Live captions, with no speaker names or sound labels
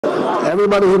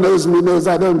Everybody who knows me knows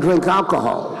I don't drink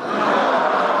alcohol.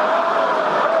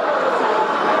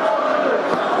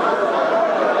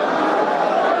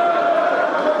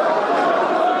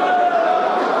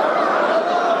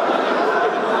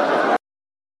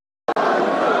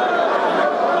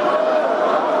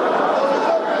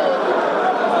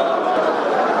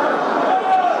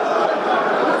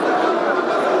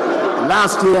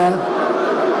 Last year,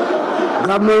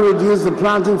 government reduced the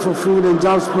Planting for Food and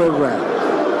Jobs program,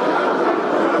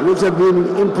 which had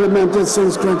been implemented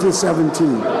since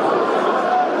 2017.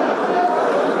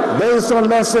 Based on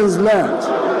lessons learned,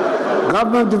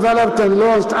 government developed and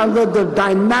launched under the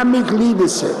dynamic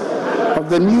leadership of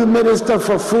the new Minister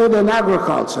for Food and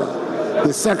Agriculture,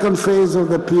 the second phase of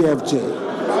the PFJ.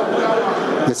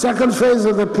 The second phase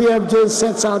of the PFJ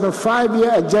sets out a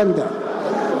 5-year agenda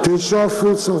to ensure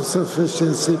food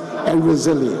self-sufficiency and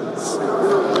resilience.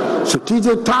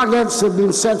 Strategic targets have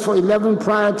been set for 11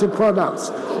 priority products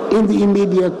in the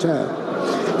immediate term,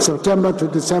 September to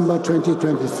December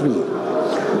 2023.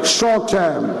 Short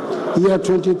term, year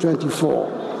 2024.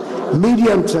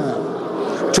 Medium term,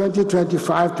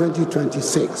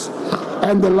 2025-2026.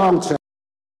 And the long term,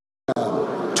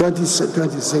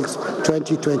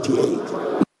 2026-2028.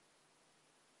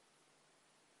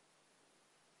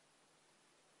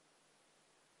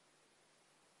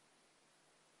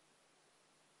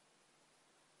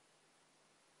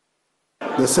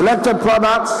 The selected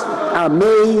products are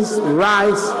maize,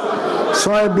 rice,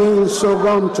 soybeans,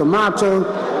 sorghum, tomato,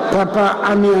 pepper,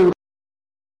 onion.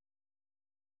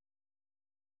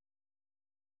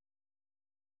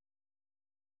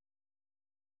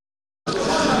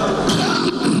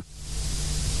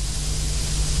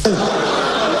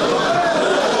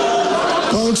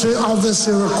 Poultry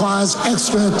obviously requires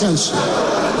extra attention.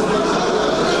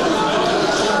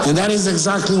 And that is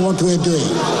exactly what we're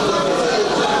doing.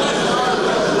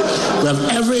 We have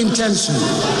every intention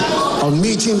of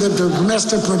meeting the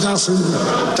domestic production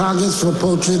targets for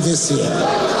poultry this year,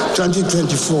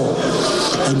 2024,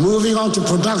 and moving on to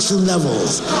production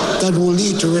levels that will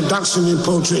lead to reduction in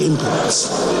poultry imports.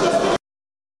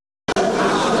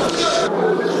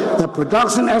 The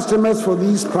production estimates for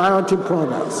these priority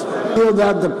products show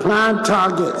that the planned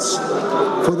targets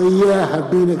for the year have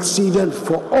been exceeded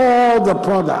for all the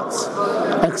products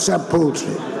except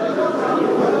poultry.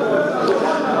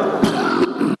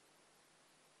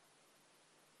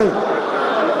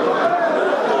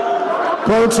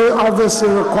 Poultry obviously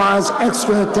requires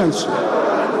extra attention.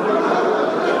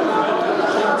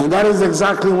 And that is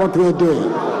exactly what we're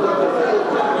doing.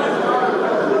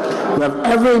 We have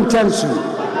every intention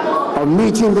of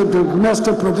meeting the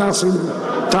domestic production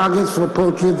targets for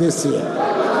poultry this year,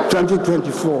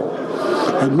 2024,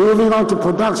 and moving on to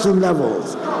production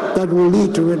levels that will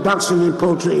lead to reduction in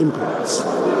poultry imports.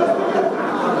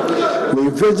 We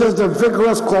envisage a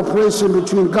vigorous cooperation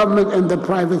between government and the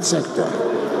private sector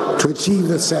to achieve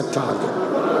the set target.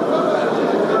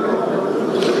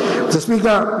 Mr.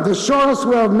 Speaker, the surest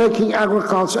way of making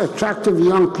agriculture attractive to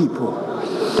young people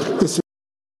is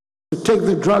to take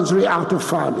the drudgery out of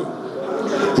farming.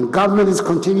 And government is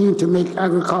continuing to make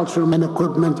agricultural and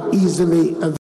equipment easily available.